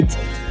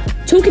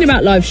Talking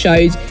about live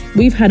shows,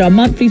 we've had our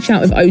monthly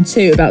chat with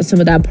O2 about some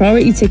of their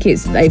priority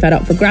tickets that they've had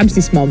up for grabs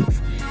this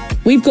month.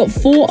 We've got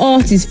 4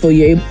 artists for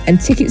you,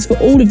 and tickets for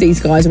all of these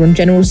guys are on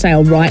general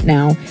sale right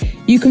now.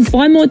 You can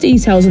find more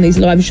details on these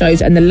live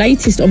shows and the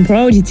latest on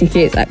priority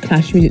tickets at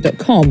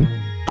clashmusic.com.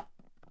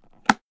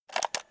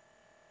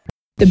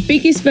 The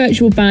biggest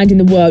virtual band in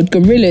the world,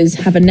 Gorillaz,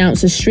 have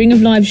announced a string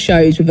of live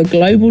shows with a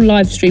global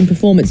live stream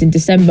performance in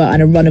December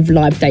and a run of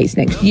live dates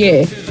next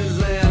year.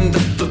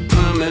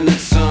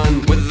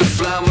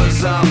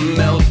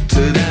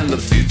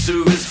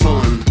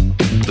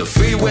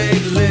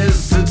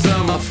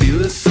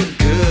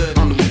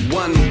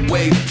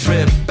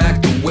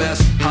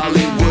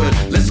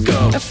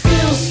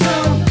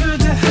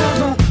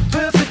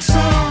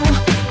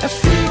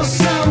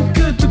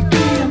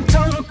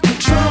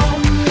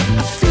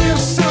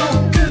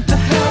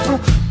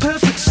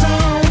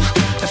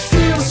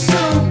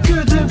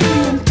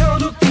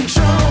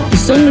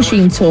 Song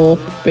Machine Tour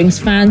brings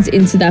fans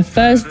into their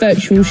first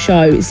virtual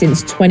show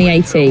since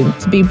 2018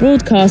 to be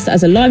broadcast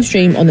as a live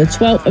stream on the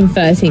 12th and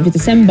 13th of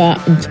December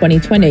in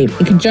 2020 in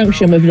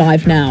conjunction with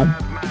Live Now.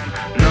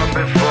 Not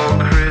before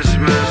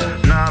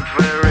Christmas, not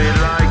very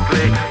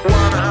likely.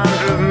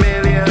 100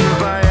 million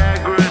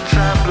Viagra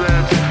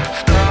tablets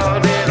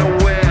stored in a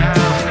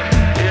warehouse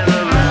in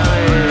the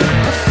valley.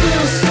 I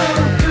feel so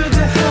good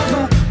to have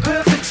a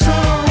perfect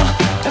song.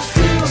 I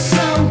feel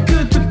so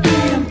good to be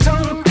in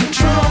total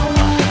control.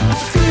 I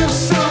feel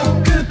so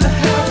good to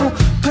have a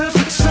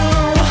perfect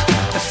song.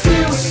 I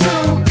feel so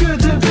good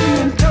to be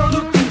in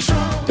total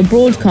control. The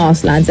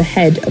broadcast lands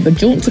ahead of a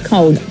jaunt to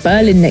Cologne,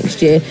 Berlin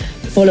next year,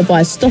 followed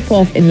by a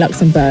stop-off in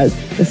Luxembourg,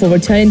 before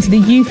returning to the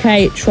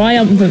UK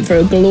triumphant for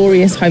a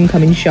glorious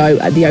homecoming show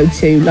at the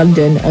O2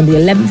 London on the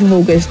 11th of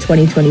August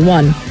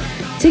 2021.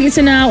 Tickets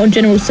are now on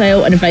general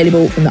sale and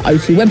available from the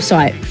O2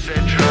 website.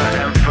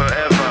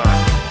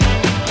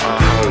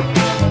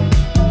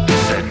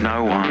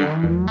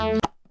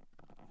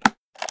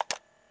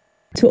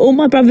 To all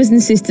my brothers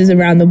and sisters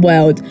around the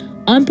world,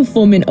 I'm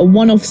performing a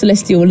one-off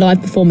Celestial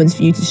live performance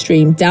for you to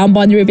stream down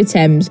by the River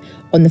Thames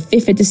on the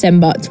 5th of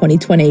December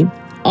 2020.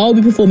 I'll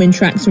be performing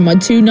tracks from my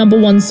 2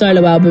 #1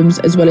 solo albums,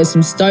 as well as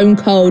some stone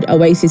cold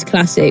Oasis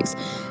classics,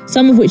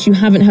 some of which you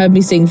haven't heard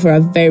me sing for a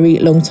very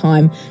long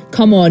time.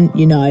 Come on,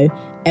 you know,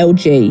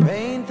 LG.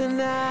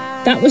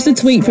 That was the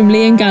tweet from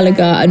Liam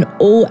Gallagher, and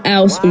all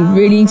else we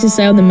really need to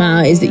say on the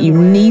matter is that you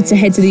need to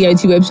head to the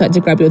O2 website to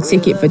grab your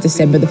ticket for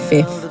December the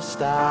 5th.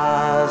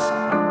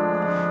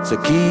 So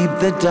keep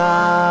the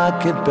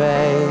dark at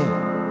bay.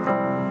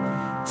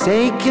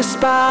 Take your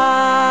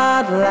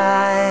spotlight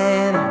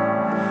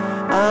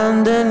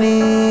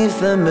underneath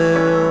the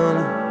moon.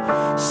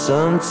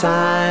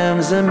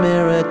 Sometimes a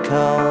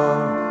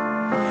miracle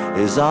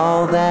is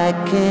all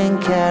that can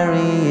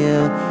carry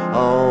you.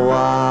 Oh,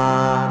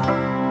 what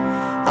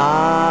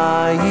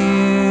are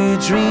you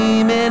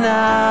dreaming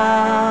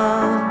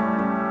of?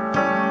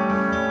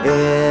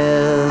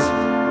 Is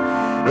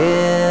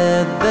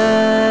it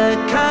the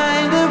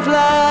kind of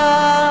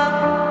love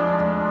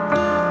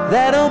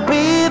that'll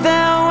be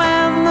there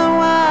when the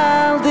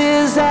world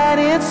is at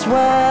its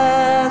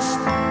worst?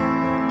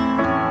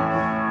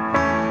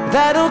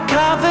 That'll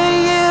cover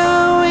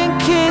you in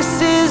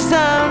kisses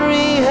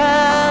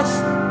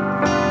unrehearsed.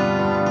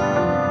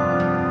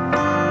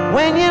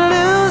 When you're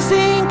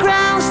losing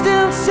ground,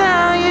 still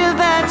tell you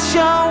that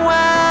you're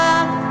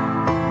worth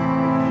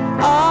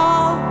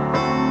all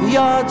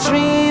you're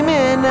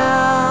dreaming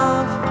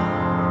of.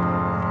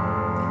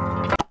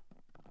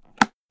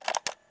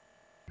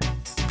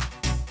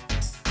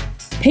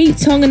 Pete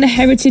Tong and the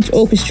Heritage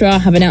Orchestra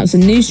have announced a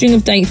new string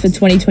of dates for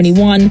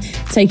 2021,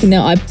 taking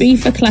their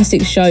Ibiza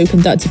Classics show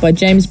conducted by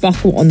James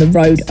Buckle on the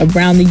road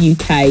around the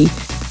UK.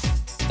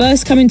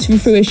 First coming to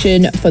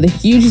fruition for the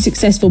hugely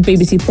successful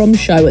BBC Prom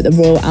show at the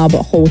Royal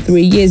Albert Hall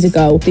 3 years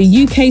ago, the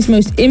UK's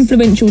most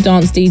influential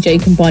dance DJ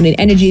combining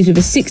energies with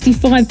a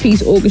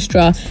 65-piece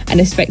orchestra and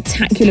a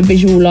spectacular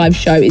visual live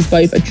show is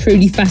both a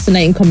truly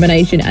fascinating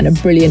combination and a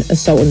brilliant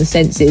assault on the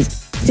senses.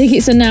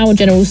 Tickets are now on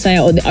general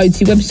sale on the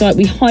O2 website.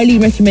 We highly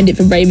recommend it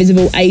for ravers of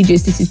all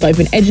ages. This is both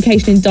an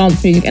education in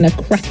dance music and a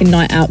cracking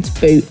night out to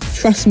boot.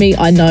 Trust me,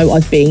 I know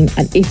I've been,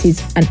 and it is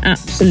an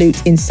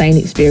absolute insane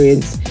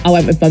experience. I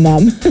went with my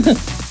mum.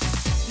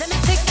 Let me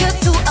take you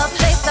to a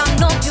place I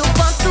know you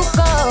want to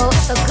go.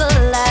 It's a good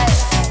life.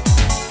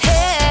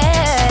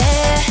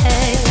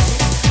 Hey,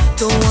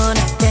 don't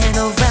wanna stand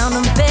around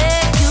and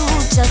beg you.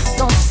 Just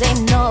don't say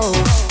no.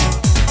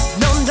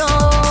 No, no,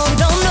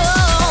 no, no.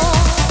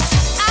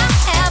 I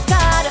have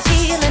got a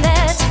feeling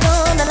that you're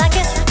gonna like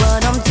it.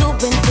 What I'm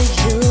doing for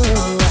you,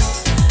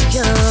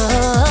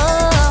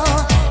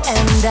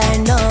 and I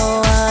know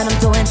what I'm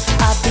doing.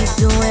 I'll be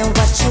doing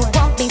what you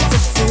want me to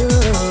do.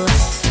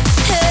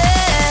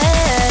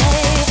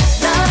 Hey,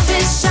 love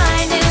is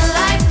shining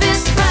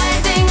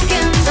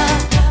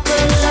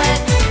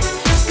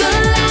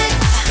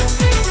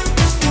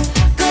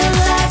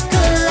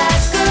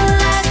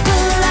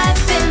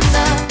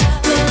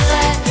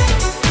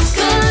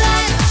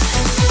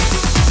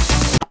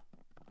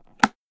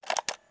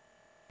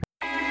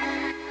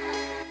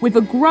With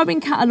a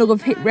growing catalogue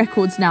of hit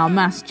records now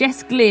amassed,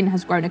 Jess Glynne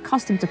has grown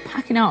accustomed to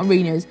packing out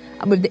arenas,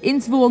 and with the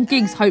interval on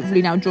gigs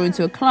hopefully now drawing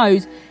to a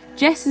close,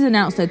 Jess has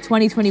announced her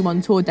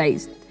 2021 tour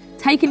dates,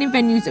 taken in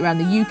venues around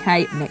the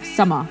UK next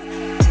summer.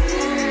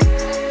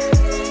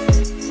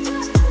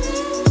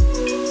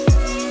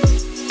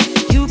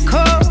 You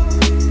call,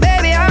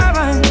 baby, I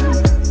run.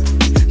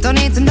 Don't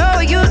need to know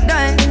what you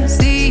done.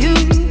 See you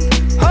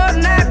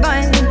holding that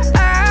gun.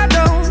 I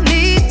don't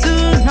need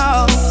to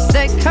know.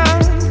 They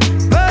come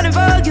running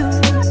for you,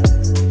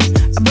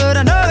 but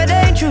I know it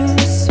ain't true.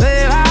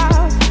 Swear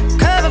I'll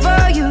cover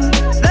for you.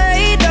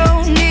 They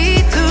don't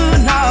need to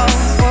know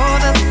all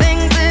the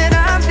things that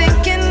I'm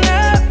thinking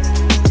of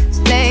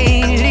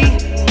lately.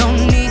 No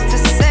need to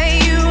say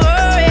you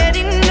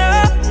already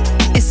know.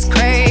 It's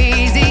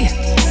crazy.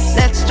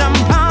 Let's jump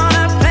on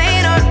a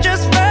plane or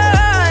just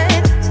run,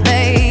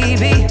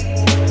 baby.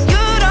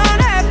 You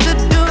don't have to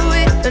do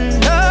it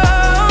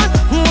alone.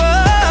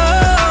 Whoa,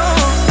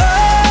 I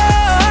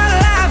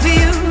lie for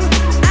you.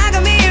 I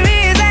got me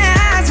ears and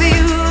eyes for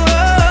you.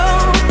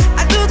 Oh, I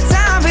do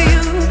time for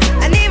you,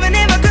 and even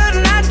if I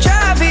couldn't, I'd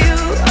try for you.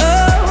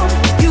 Oh,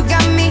 you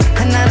got me,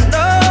 and I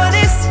know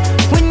this.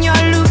 When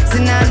you're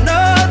losing, I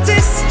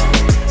notice.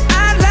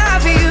 I lie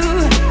for you,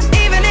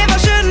 even if I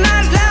shouldn't,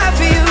 I'd lie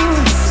for you.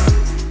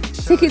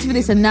 Tickets for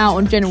this are now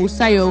on general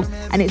sale,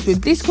 and it's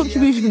with this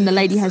contribution from the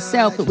lady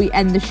herself that we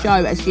end the show,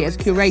 as she has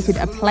curated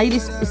a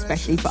playlist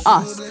especially for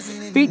us,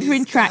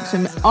 featuring tracks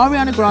from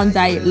Ariana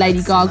Grande,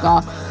 Lady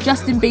Gaga,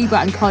 Justin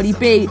Bieber and Cardi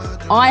B.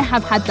 I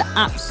have had the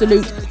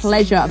absolute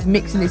pleasure of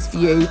mixing this for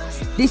you.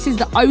 This is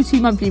the O2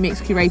 Monthly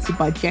Mix curated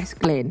by Jess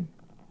Glynne.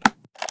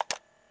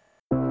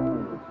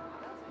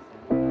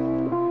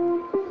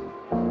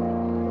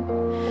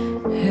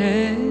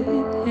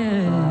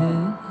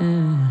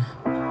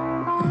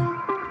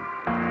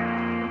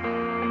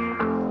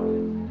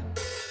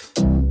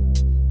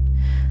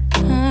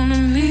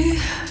 On me,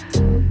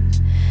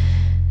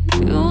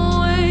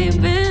 you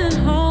ain't been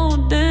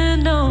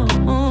holding on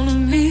to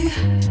me.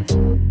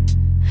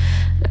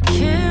 I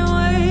can't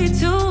wait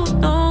too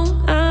long.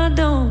 I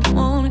don't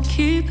wanna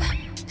keep.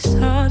 It's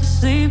hard to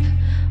sleep.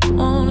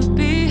 Wanna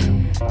be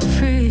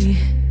free.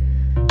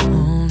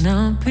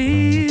 Wanna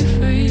be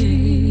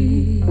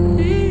free.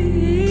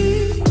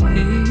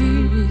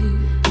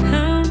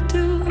 How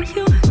do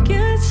you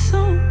get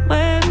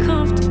somewhere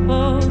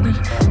comfortable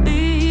and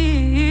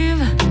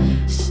leave?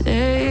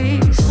 Say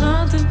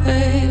something,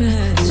 baby,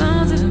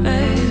 something,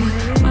 baby.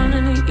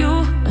 Running to you,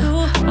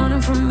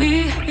 running from me.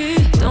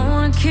 Don't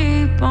wanna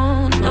keep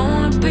on, don't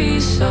wanna be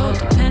so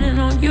dependent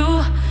on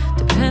you,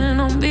 dependent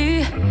on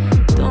me.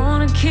 Don't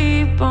wanna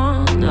keep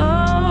on, no.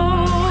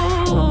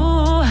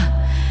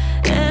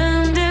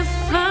 And if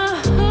I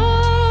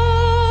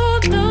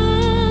hold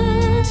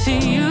on to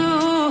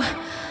you,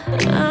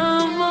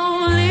 I'm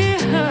only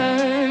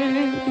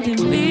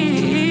hurting me.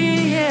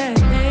 Yeah.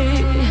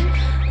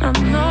 I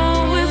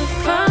know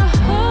if I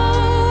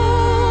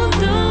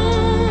hold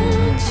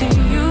on to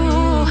you,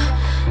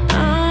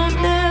 I'll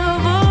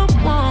never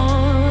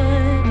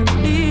wanna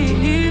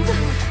leave.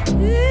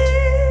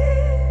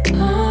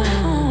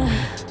 Oh,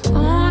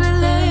 wanna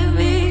let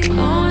me,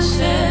 wanna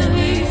set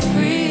me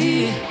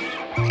free.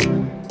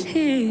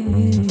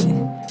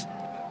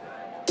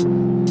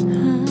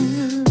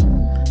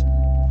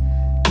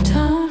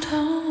 Don't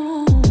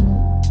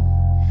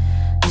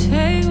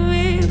take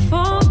me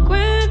for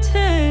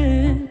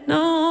granted,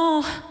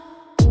 no.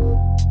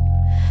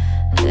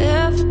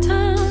 Every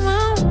time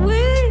I'm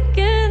weak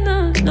and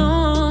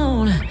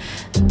alone,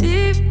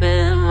 deep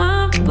in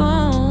my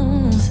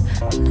bones,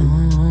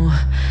 no,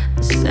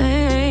 this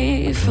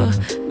ain't for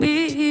me.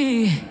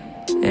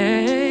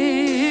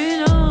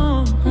 Hey,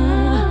 no.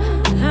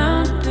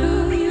 How do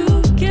you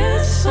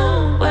get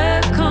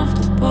somewhere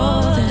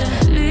comfortable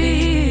then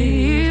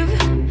leave?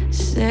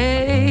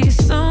 Say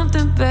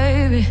something,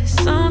 baby,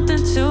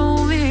 something to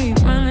me.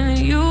 Running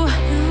to you,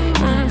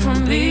 running from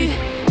me.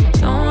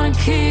 Don't wanna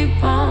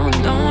keep on,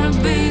 don't wanna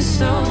be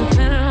so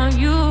dependent on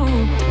you,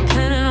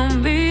 dependent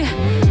on me.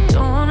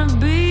 Don't wanna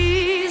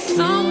be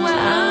somewhere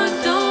I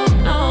don't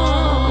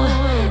know.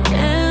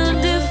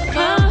 And if I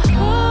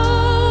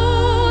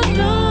hold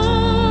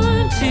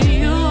on to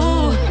you,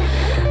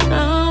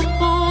 I'm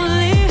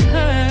only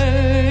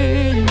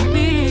hurting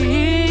me.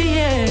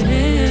 Yeah,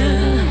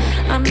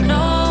 I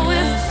know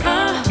if I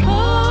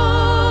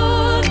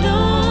hold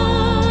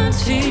on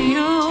to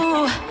you,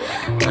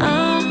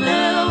 I'll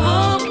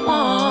never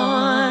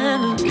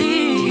wanna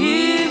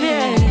leave.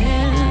 Yeah.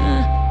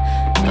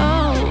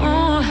 Oh,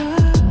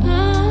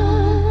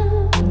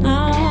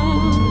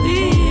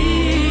 leave.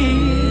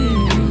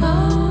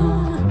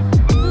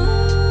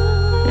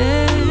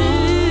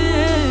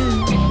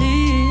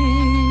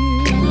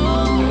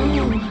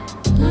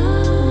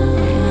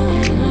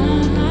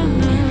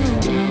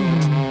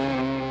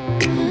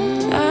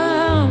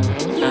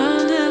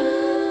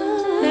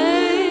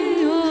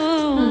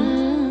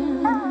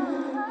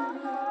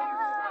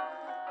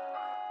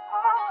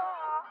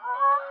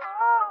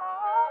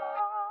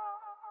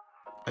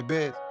 Hey,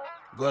 bitch,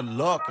 good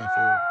looking,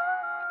 fool.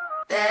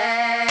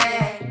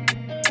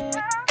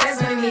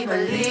 Let's make me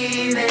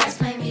believe it.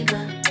 Let's make me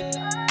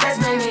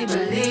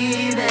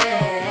believe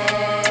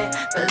it.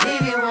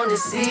 Believe you won't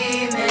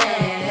deceive me.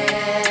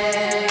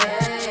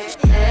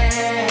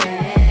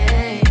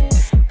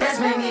 Let's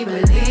make me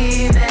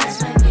believe it.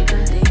 Let's make me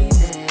believe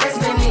it. Let's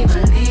make me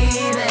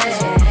believe it.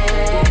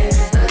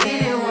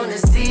 Believe you won't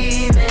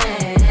deceive me.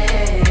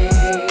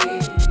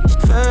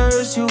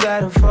 First you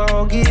gotta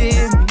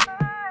forgive me.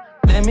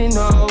 Let me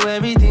know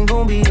everything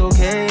gon' be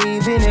okay.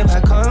 Even if I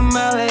come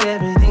out with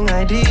everything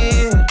I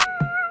did,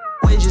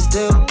 would you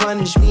still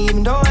punish me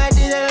even though I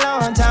did it a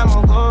long time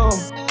ago?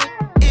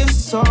 If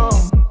so,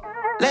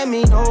 let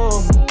me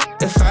know.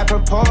 If I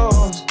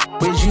propose,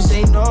 would you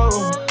say no?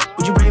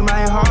 Would you break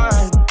my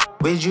heart?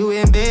 Would you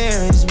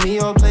embarrass me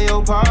or play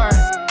your part?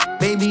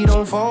 Baby,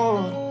 don't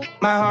fold,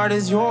 my heart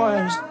is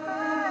yours.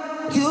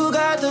 You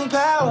got the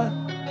power,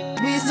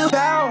 we the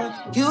power.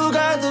 You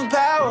got the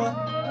power,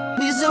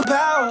 we the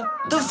power.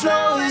 The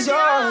flow is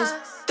yours,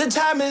 the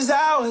time is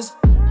ours.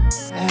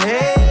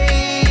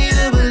 Hey,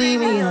 to believe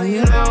me or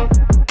you don't.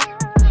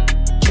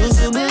 Choose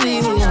to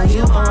believe me or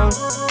you won't.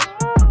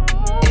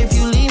 If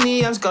you leave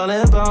me, I'm skull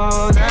and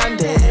bones. I'm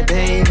dead,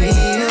 baby,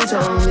 you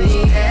told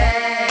me.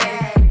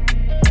 Hey,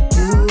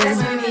 let's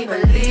make me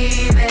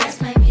believe it. Let's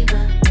make me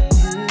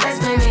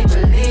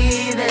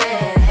believe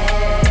it.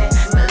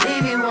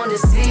 Believe you won't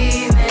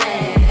deceive me.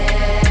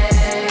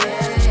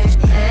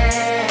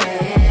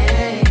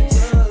 Hey,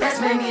 let's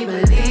make me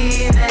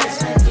believe it.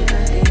 Let's make me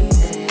believe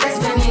it. Let's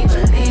make me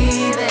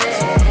believe it.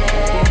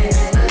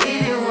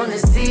 Believe you won't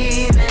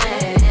deceive me.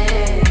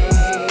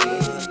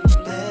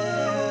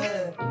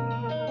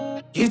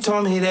 You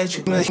told me that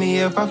you miss me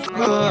if I fuck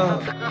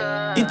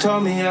up. You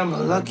told me I'm a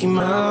lucky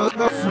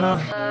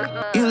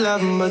motherfucker. You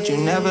love him, but you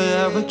never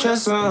ever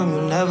trust him.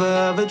 You never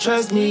ever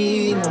trust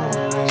me, no.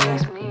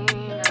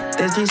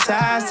 There's 3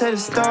 sides to the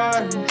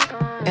story,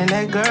 and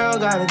that girl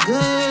got a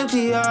good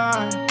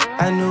PR.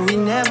 I knew we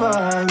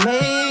never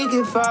make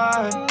it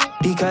far,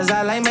 because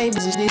I like my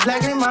bitches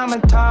black and mama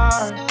tar.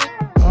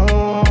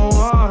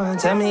 Oh,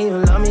 tell me you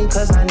love me,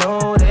 cause I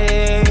know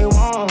they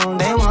won't.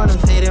 They wanna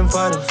fit in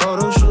for the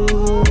photo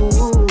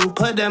shoot.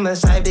 Put them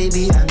aside,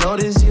 baby, I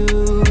notice you.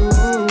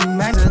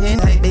 Imagine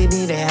like,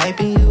 baby, they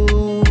hyping you.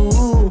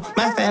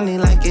 My family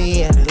like it,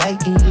 yeah, they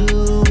liking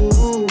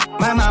you.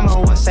 My mama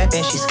WhatsApp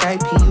and she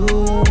Skyping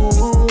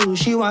you.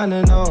 She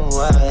wanna know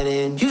what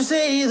it. You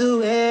say either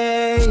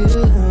way.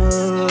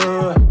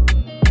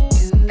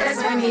 Let's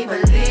make me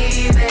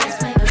believe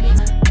it.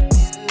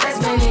 Let's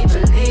make me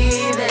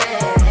believe it.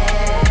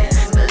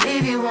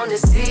 Believe you won't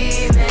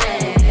deceive me.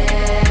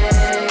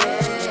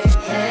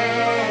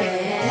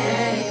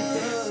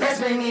 Let's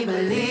make me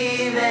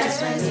believe it.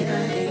 Let's make me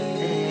believe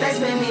it. Let's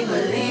make me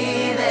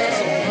believe it.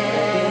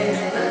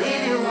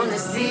 Believe you won't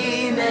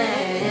deceive me.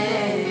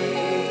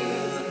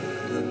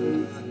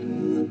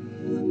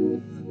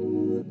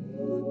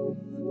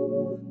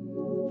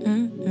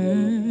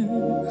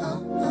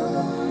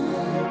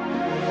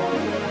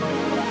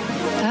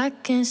 I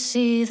can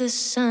see the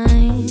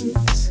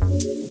signs.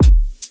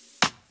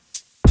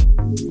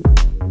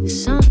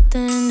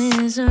 Something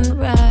isn't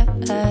right.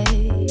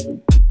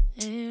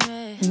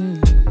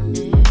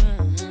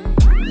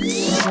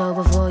 So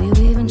before you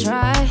even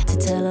try to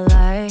tell a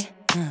lie,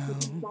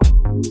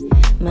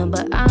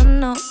 remember I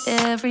know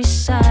every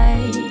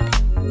side,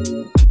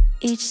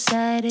 each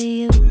side of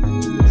you.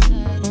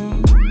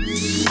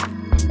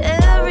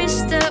 Every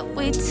step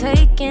we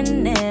take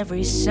in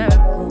every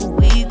circle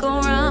we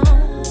go round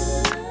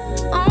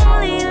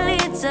only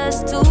leads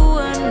us to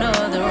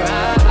another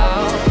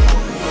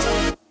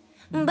route.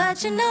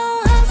 But you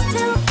know I'll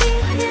still be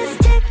here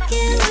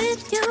sticking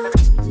with you.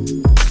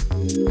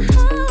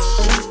 Oh,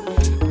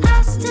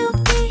 I'll still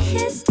be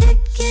here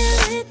sticking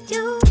with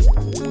you.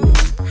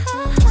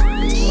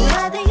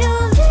 Whether you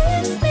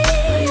leave me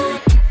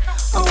up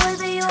or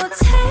whether you're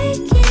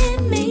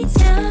taking me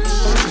down,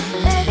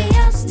 baby,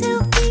 I'll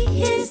still be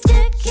here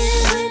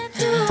sticking with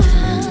you.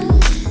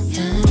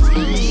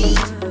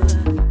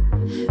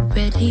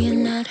 Ready or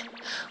not,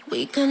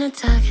 we gonna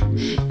talk.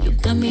 You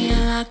got me a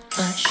lot,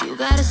 but you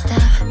gotta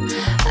stop.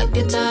 I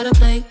get tired of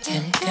playing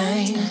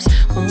games.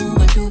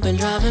 But you've been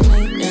driving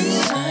me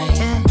insane.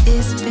 Yeah,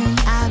 it's been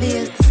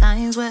obvious, the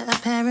signs were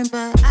apparent,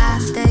 but I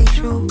stay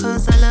true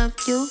cause I love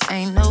you.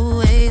 Ain't no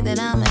way that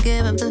I'ma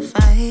give up the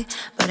fight,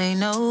 but ain't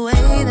no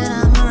way that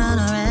I'ma run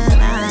a red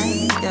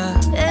light.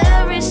 Yeah.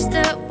 Every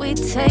step we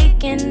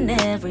take in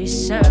every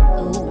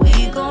circle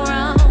we go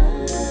round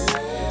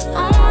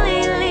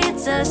only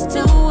leads us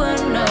to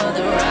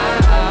another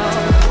route.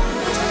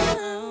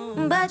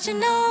 But you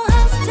know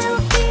I'll still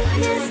be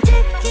here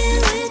sticking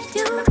with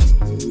you.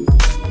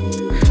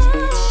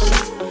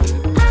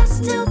 I'll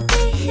still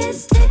be here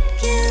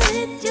sticking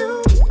with you.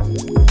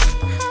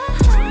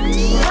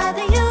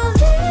 Whether you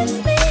lift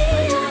me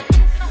up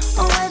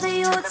or whether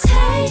you're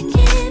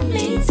taking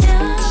me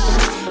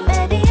down,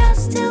 baby, I'll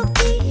still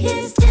be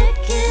here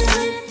sticking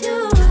with you.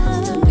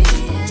 I'll still be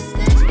here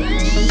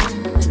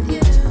sticking with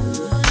you.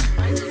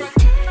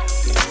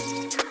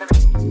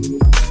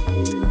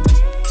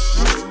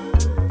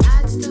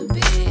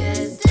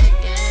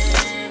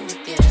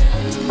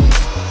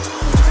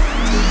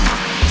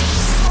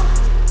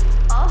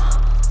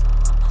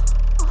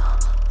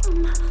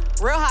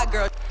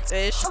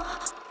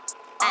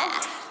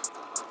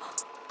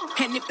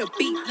 And if the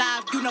beat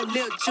live, you know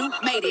Lil Juke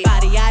made it.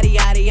 Body yaddy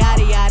yaddy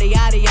yaddy yaddy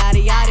yaddy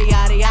yaddy yaddy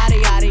yaddy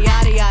yaddy yaddy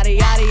yaddy yaddy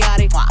yaddy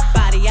yaddy.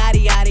 Body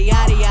yaddy yaddy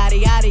yaddy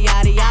yaddy yaddy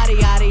yaddy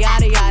yaddy yaddy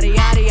yaddy yaddy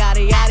yaddy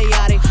yaddy yaddy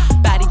yaddy.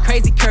 Body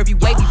crazy curvy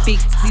wavy beat.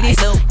 See this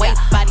little waist.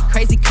 Body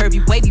crazy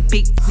curvy wavy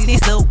beat. See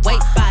this little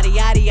waist. Body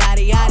yaddy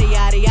yaddy yaddy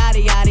yaddy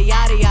yaddy yaddy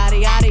yaddy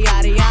yaddy yaddy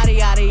yaddy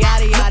yaddy yaddy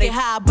yaddy. Look at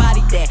how I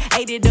bodied that.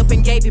 Ate it up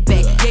and gave it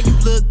back. Yeah, you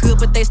look good,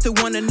 but they still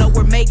wanna know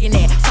we're making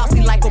that.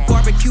 Saucy like a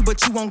barbecue,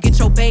 but you won't get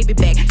your baby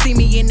back. See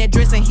me in that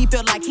dress and he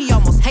felt like he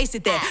almost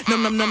tasted that.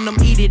 Num num num num,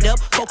 eat it up.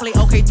 Go play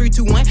okay, 3,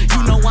 2, 1.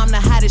 You know I'm the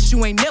hottest.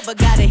 You ain't never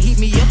gotta heat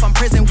me up. I'm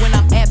present when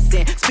I'm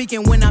absent,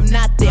 speaking when I'm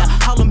not there.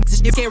 Call them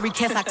scary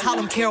cats, I call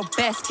them Carol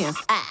Baskins.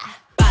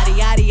 Body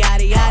yaddy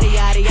yaddy yaddy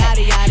yaddy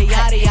yaddy yaddy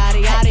yaddy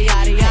yaddy yaddy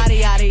yaddy yaddy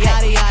yaddy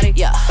yaddy yaddy.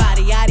 Yeah.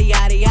 Body yaddy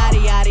yaddy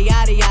yaddy yaddy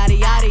yaddy yaddy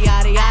yaddy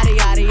yaddy yaddy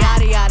yaddy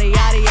yaddy yaddy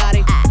yaddy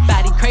yaddy.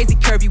 Body crazy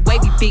curvy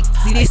wavy beat.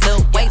 See this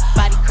little waist.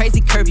 Body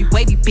crazy curvy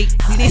wavy beat.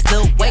 See this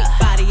little waist.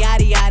 Body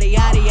yaddy yaddy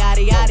yaddy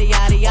yaddy yaddy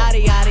yaddy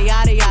yaddy yaddy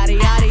yaddy yaddy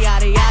yaddy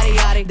yaddy yaddy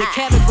yaddy. The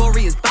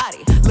category is body.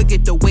 Look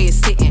at the way it's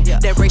sitting.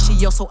 That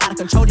ratio so out of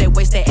control. That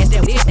waist, that ass,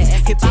 that distance.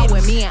 If I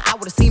were me and I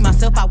would've seen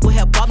myself, I would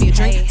have bought me a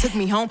drink. Took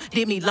me home,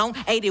 did me long,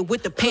 ate it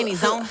with the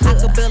pennies on. I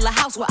could build a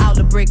house with all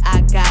the brick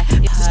I got.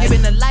 Just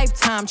giving a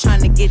lifetime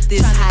trying to get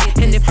this high.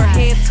 And if her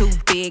head too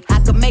big, I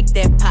could make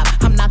that pop.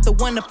 I'm not the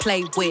one to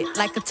play with,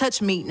 like a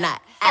touch me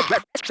not.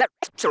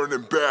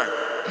 Turning back.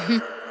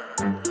 You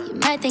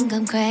might think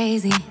I'm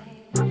crazy,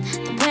 the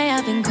way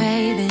I've been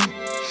craving.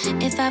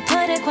 If I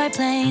put it quite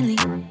plainly,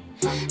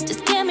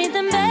 just give me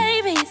them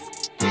babies.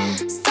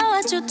 So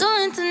what you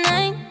doing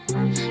tonight?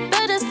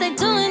 Better stay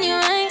doing you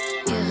right.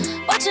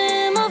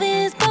 Watching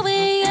movies, but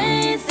we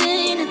ain't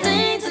seen a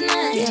thing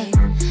tonight.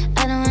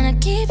 I don't wanna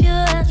keep you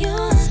up,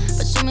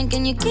 but show me,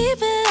 can you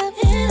keep it up?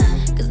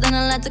 Cause then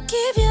I'll have to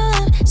keep you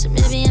up. So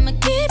maybe I'ma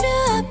keep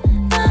you up.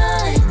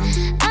 Fine.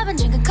 I've been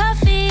drinking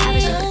coffee,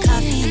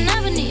 and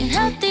I've been eating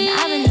healthy.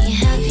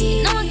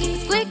 No one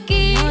keeps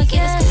squeaky,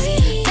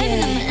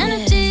 saving up my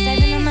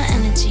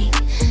energy.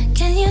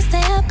 Can you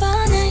stay up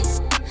all night?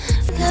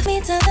 Love me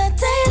till the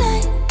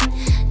daylight.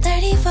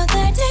 30 for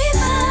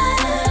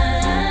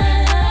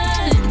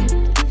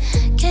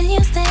 35. Can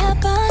you stay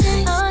up all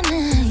night?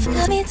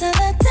 Love me till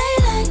the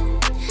daylight.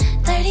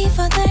 30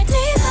 for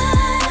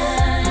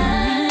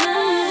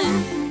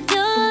 35.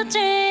 You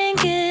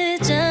drink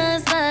it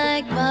just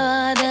like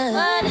water.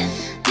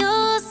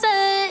 You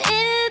say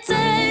it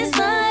tastes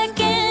like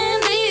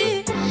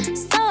candy.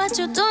 So what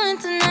you doing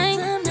tonight?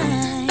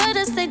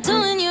 Better stay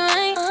doing you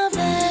right.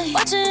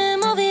 Watching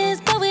movies,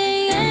 but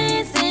we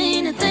ain't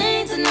seen a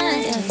thing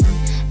tonight.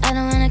 I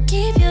don't wanna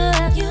keep you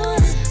up,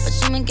 but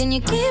show me, can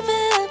you keep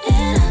it up?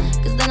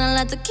 Cause then I'll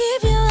have to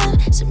keep you up.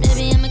 So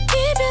maybe I'ma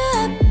keep you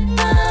up.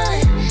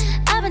 Fine.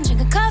 I've been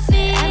drinking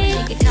coffee,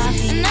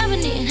 and I've been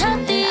eating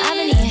healthy.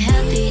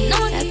 No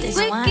one keeps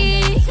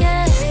squeaky,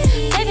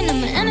 saving up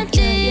my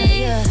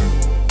energy.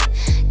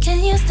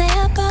 Can you stay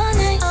up all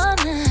night?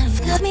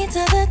 Love me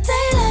till the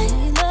daylight.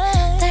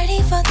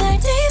 30 for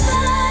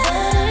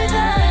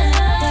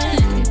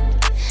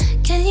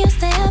 35. Can you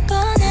stay up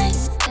all night?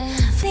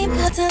 Sleep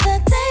out till the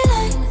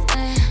daylight.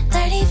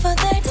 30 for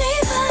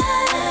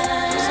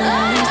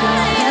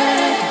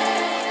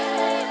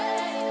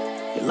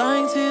 35. You're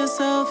lying to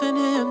yourself and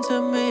him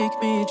to make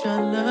me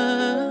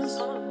jealous.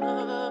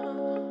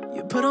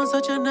 You put on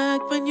such an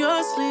act when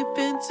you're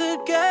sleeping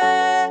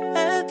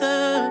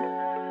together.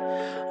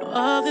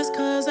 All this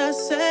cause I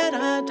said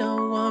I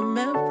don't want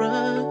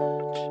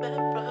marriage.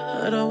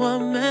 I don't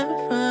want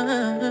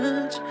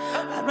marriage.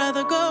 I'd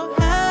rather go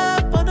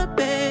half on a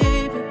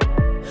baby.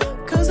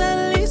 Cause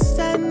at least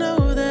I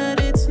know that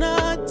it's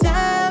not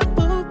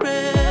temporary.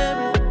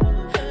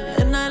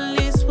 And at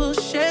least we'll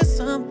share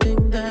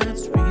something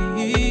that's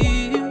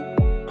real.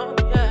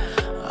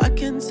 I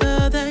can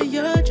tell that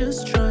you're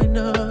just trying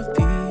to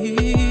feel.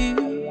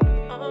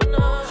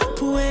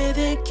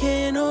 Puede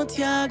que no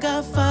te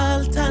haga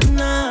falta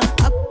nada,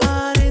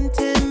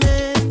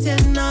 aparentemente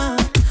nada.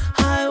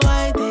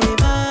 Highway de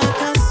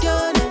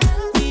vacaciones,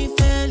 mi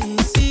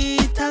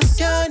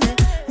felicitaciones.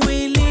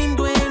 Muy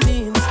lindo en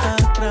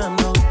Instagram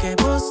lo que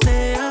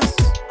posteas.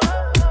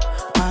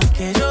 Pa'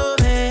 que yo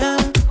vea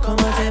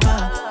cómo te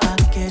va, pa'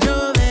 que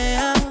yo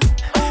vea.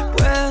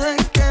 Puede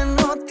que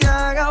no te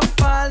haga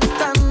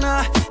falta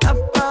nada,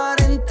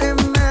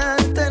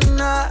 aparentemente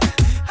nada.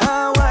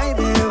 Hawaii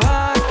de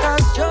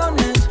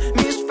vacaciones,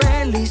 mis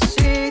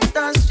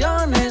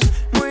felicitaciones.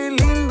 Muy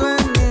lindo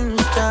en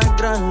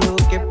Instagram lo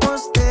que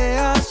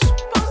posteas.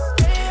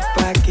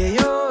 Pa' que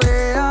yo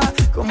vea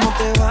cómo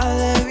te va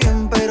de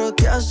bien, pero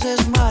te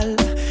haces mal.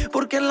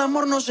 Porque el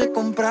amor no se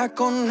compra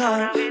con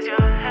nada.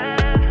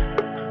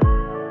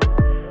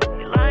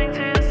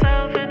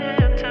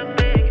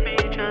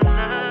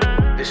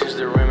 This is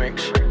the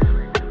remix.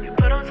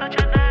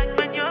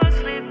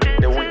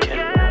 The Weeknd.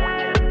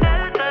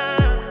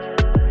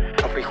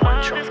 Papi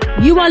Juancho.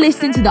 You are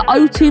listening to the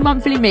O2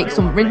 Monthly Mix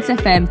on Rinse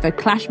FM for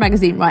Clash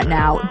Magazine right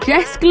now.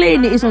 Jess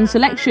Glynne is on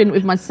selection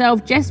with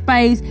myself, Jess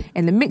Bays,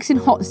 in the mixing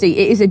hot seat.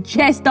 It is a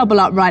Jess double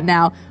up right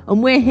now,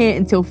 and we're here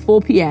until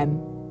 4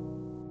 p.m.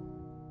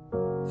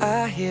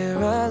 I hear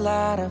a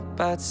lot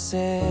about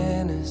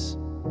sinners.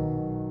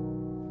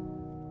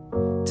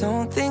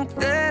 Don't think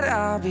that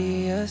I'll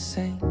be a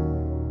saint,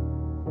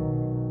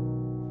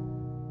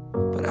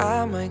 but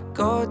I might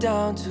go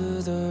down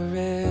to the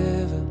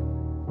river.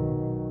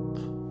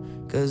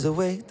 'Cause the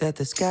way that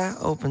the sky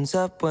opens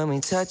up when we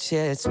touch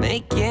it, it's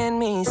making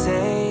me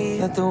say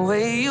that the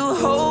way you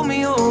hold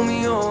me, hold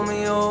me, hold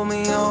me, hold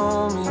me,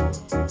 hold me,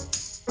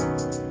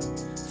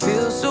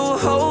 feels so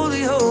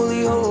holy,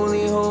 holy,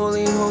 holy,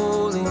 holy,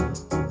 holy.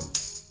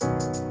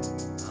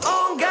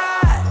 Oh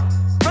God,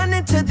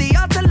 running to the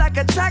altar like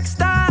a track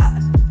star.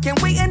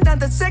 Can't wait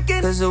another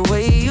second. 'Cause the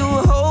way you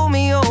hold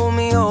me, hold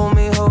me, hold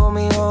me, hold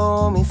me,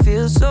 hold me,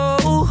 feels so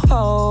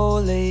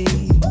holy.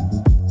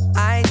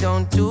 I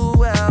don't do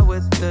well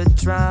with the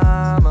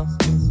drama,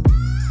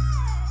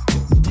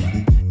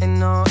 and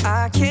no,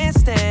 I can't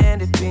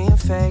stand it being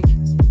fake.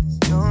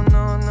 No,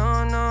 no,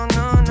 no, no,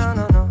 no, no,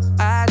 no, no.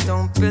 I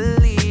don't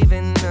believe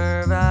in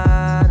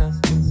Nirvana,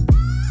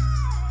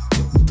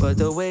 but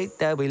the way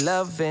that we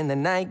love in the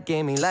night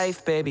gave me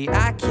life, baby.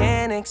 I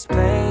can't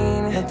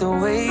explain that the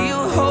way you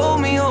hold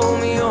me, hold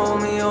me,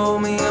 hold me,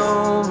 hold me,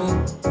 hold me,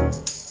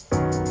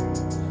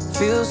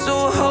 feels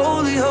so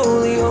holy,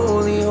 holy,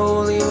 holy,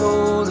 holy,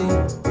 holy.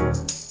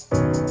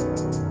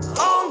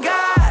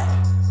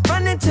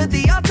 To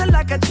the altar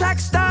like a track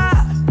star.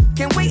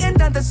 Can't wait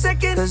another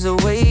second. 'Cause the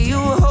way you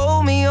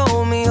hold me,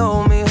 hold me,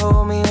 hold me,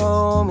 hold me,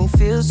 hold me,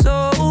 feels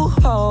so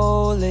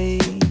holy.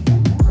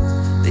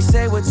 They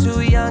say we're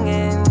too young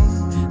and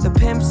the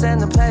pimps and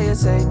the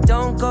players say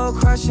don't go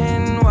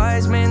crushing.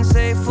 Wise men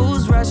say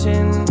fools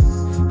rushing,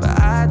 but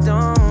I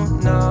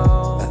don't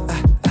know.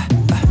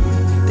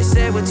 They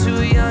say we're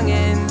too young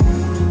and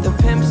the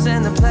pimps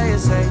and the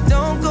players say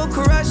don't go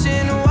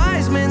crushing.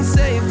 Wise men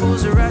say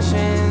fools are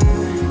rushing,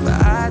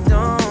 but I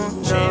don't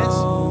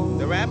know.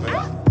 The rapper.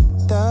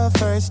 The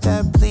first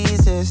step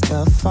pleases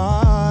the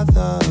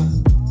Father.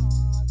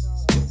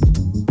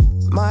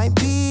 Might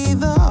be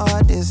the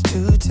hardest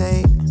to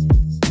take,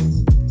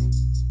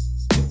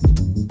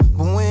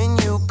 but when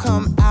you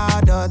come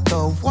out of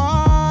the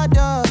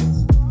water,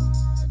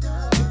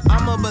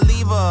 I'm a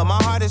believer,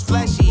 my heart is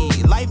fleshy.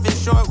 Life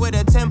is short with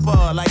a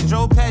temper, like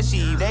Joe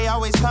Pesci. They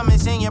always come and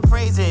sing your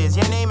praises,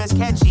 your name is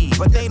catchy,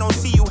 but they don't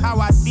see you how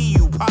I see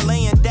you.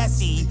 Parlay and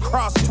Desi,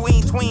 cross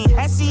tween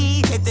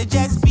Hesse. Hit the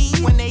jet speed,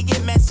 when they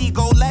get messy,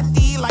 go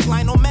lefty like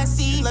Lionel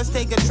Messi. Let's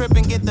take a trip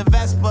and get the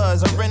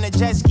Vespas or rent a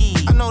jet ski.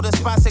 I know the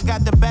spots that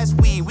got the best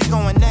weed, we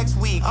going next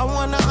week. I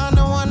wanna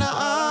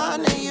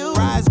honor you.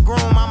 Rise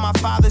groom, I'm my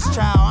father's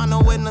child. I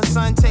know when the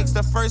son takes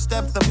the first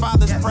step, the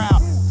father's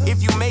proud.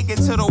 If you make it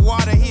to the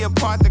water, he'll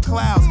part the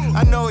clouds.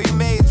 I know he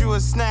made you a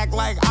snack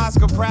like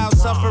Oscar Proud.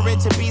 Suffer it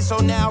to be, so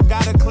now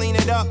gotta clean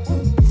it up.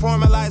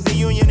 Formalize the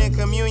union and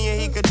communion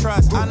he could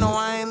trust. I know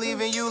I ain't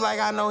leaving you like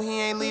I know he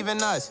ain't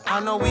leaving us. I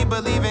know we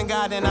believe in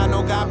God and I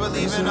know God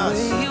believes in us.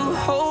 The way you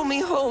hold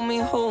me, hold me,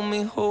 hold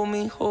me, hold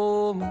me,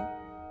 hold me,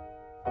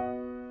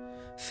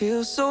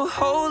 feel so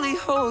holy,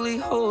 holy,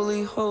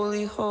 holy,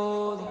 holy,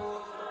 holy.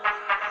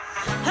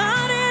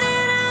 I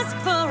didn't ask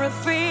for a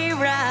free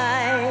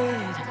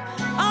ride.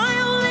 I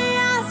only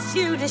asked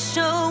you to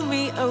show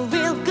me a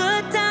real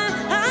good time.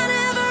 I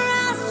never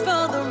asked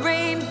for the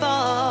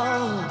rainfall.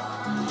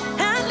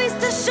 At least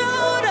I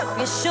showed up,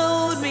 you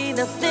showed me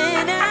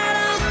nothing at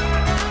all.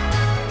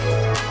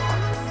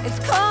 It's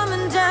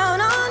coming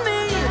down on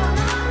me,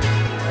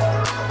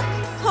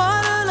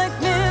 harder like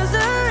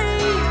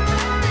misery.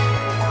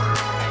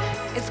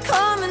 It's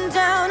coming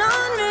down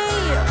on me.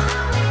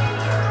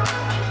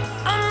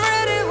 I'm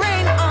ready,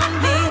 rain on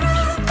me.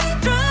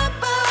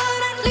 Drop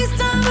out, at least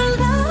I'm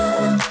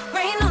alive.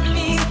 Rain on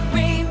me,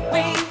 rain,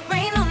 rain, rain.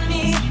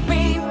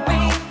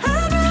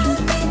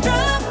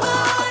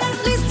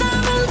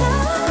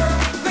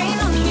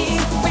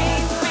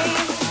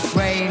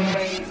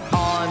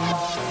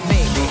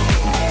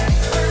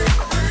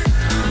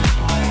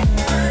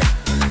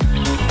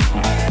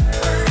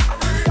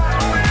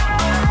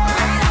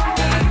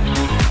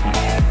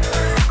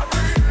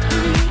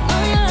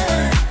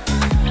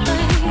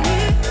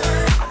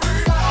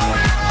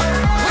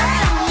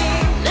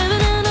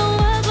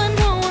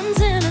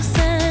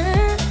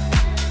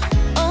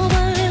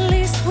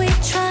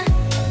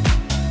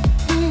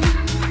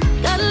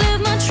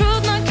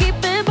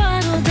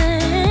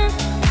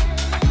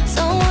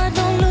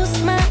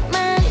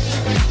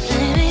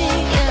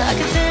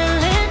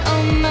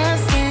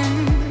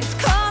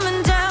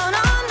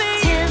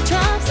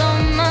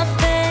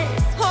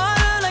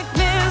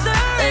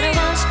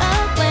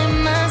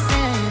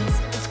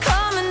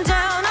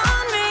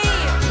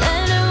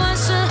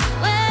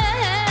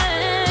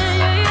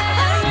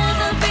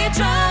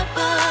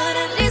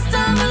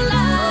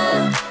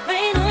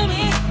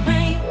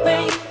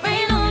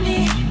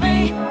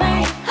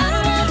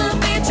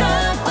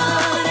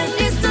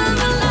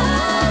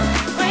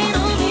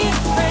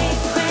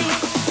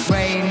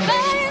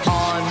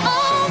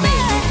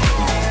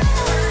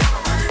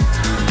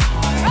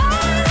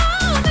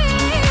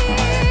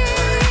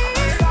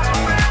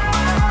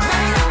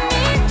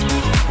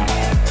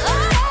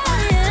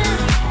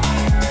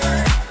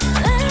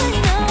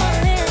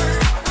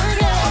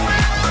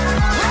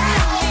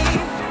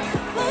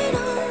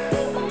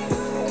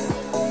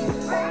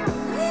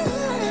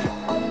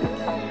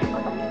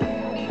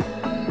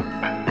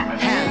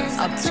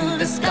 to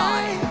the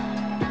sky.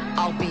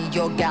 I'll be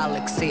your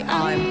galaxy,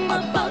 I'm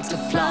about to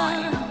fly.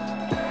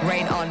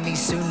 Rain on me,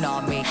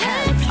 tsunami,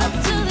 hands up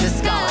to the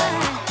sky.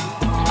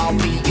 I'll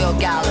be your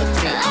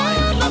galaxy,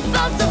 I'm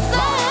about to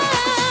fly.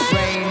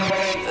 Rain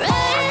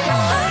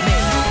on me.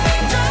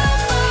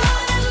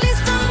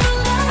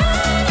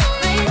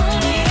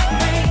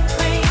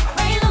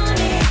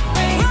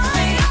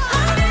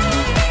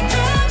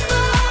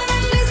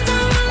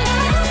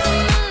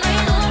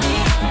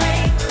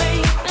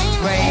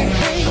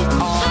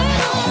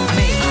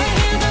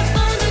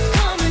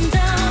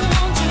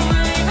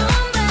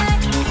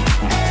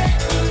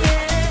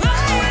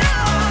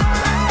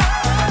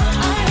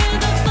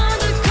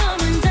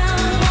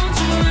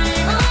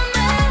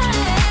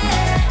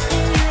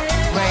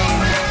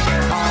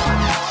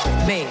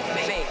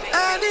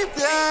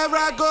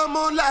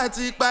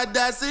 Láti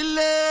padà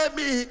sílé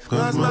mi,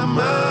 'cause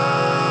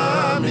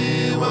mama mi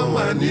wọ́n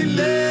wà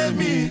nílé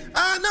mi. I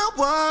know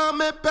one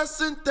me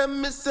person tell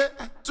me say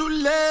I too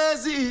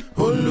lazy.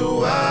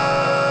 Olúwa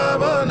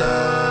bọ̀nà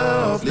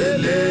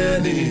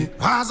ọ̀flẹ̀lẹ̀ ni.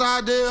 As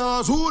I dey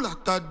hustle,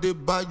 like I dey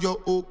bayo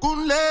okun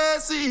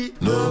lazy.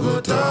 No go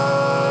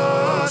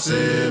talk,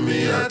 say me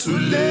I too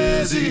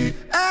lazy.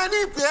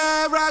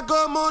 Anywhere I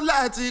go, mo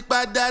láti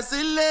padà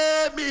sílé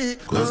mi,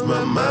 'cause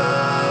mama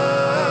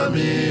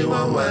mi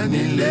wọ́n wà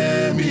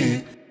nílé mi.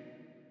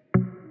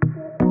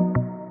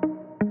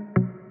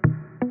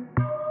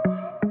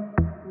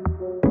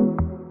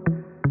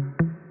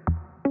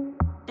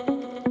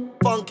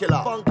 Funkilla.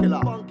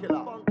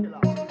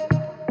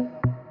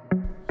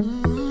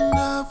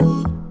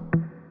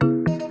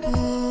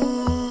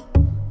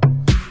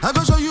 I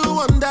go show you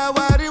wonder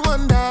what it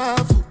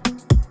wonderful.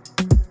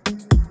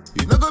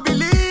 You no go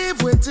believe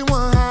wetin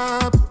won't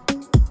happen.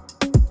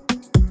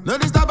 No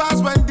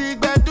disturbance when the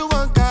bed do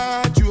won't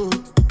catch you.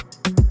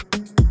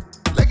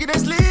 Like you dey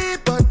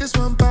sleep, but this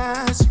one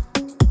pass you.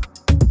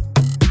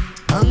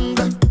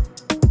 Hunger.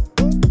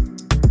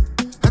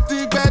 At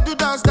the bed do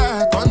don't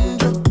start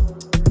conjure.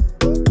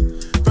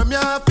 From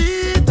your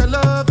feet all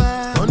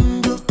over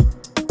conjure.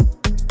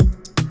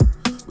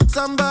 With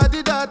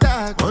somebody that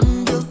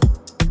conjure.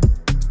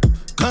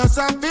 'Cause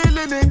I'm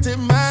feeling it in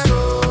my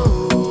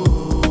soul.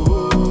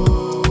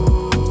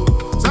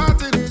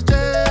 Something is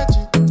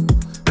changing,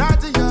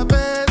 right in your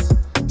face,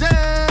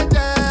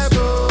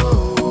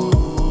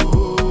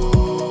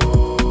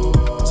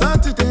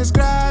 something they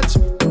scratch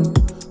me,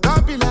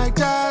 don't be like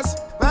jazz,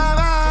 bye,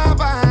 bye,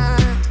 bye.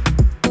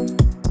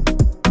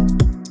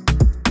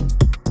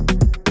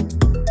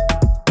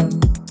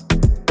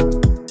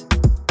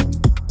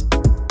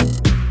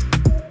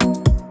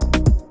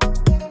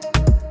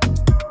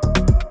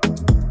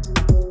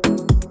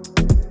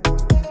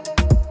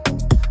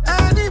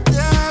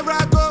 Anywhere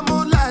I go, mo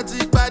láti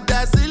padà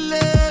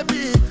sílé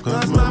mi,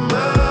 'cause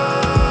mama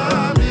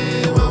mi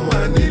wọ́n wà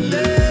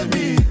nílé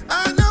mi. I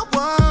know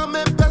one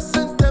me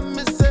person tell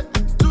me say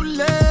too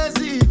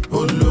lazy.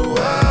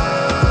 Olúwa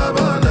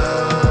bọ̀nà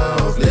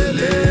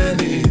ọ̀flẹ̀lẹ̀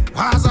ni.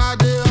 As I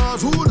dey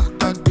hustle,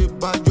 like I dey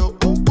bayo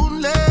okun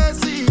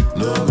lazy.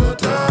 No go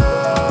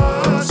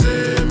talk,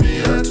 say me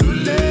I too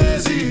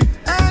lazy.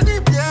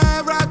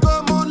 Anywhere I go,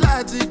 mo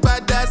láti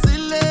padà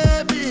sílé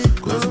mi,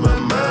 'cause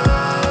mama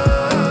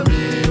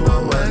mi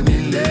wọ́n wà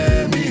nílé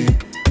mi.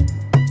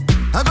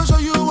 I go show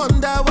you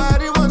wonder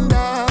what it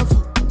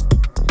wonderful.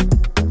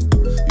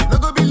 You no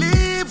go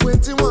believe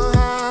wetin won't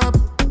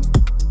happen.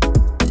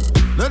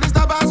 No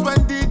disturbance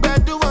when the bed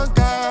do won't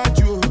catch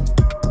you.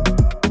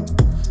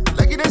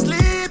 Like you dey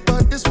sleep,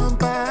 but this one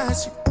pass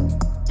you.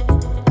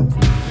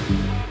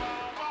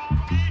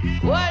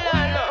 Well,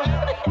 no.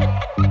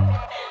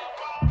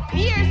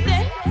 Here,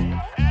 say.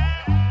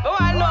 Oh,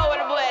 I know where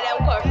the boy them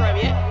come from,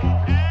 yeah?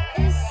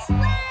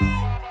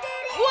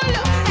 Hold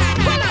up.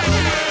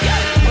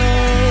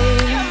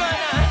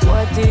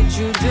 What did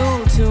you do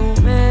to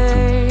me?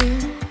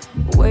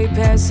 Way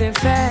past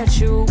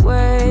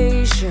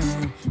infatuation,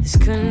 this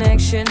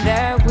connection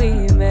that we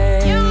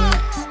made.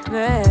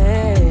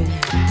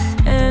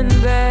 And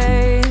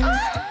babe,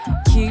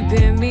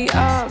 keeping me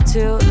up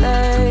till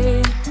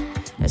late.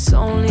 That's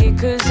only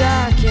 'cause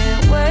I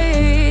can't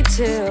wait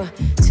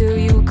till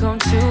you come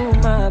to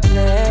my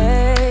place.